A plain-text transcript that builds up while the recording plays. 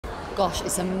Gosh,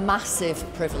 it's a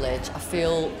massive privilege. I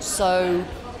feel so,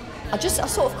 I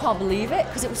sort of can't believe it,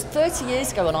 because it was 30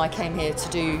 years ago when I came here to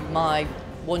do my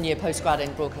one-year postgrad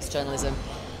in broadcast journalism.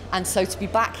 And so to be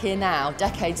back here now,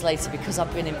 decades later, because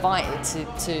I've been invited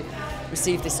to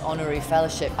receive this Honorary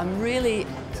Fellowship, I'm really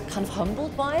kind of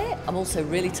humbled by it. I'm also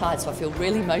really tired, so I feel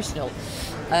really emotional.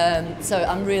 So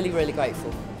I'm really, really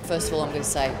grateful. First of all, I'm going to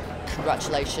say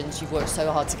congratulations. You've worked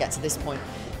so hard to get to this point.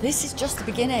 This is just the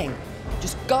beginning.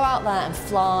 Just go out there and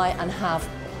fly and have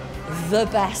the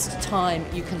best time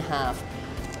you can have.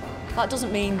 That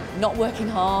doesn't mean not working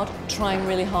hard, trying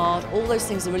really hard. All those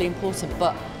things are really important,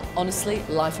 but honestly,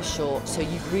 life is short, so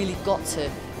you've really got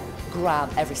to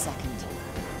grab every second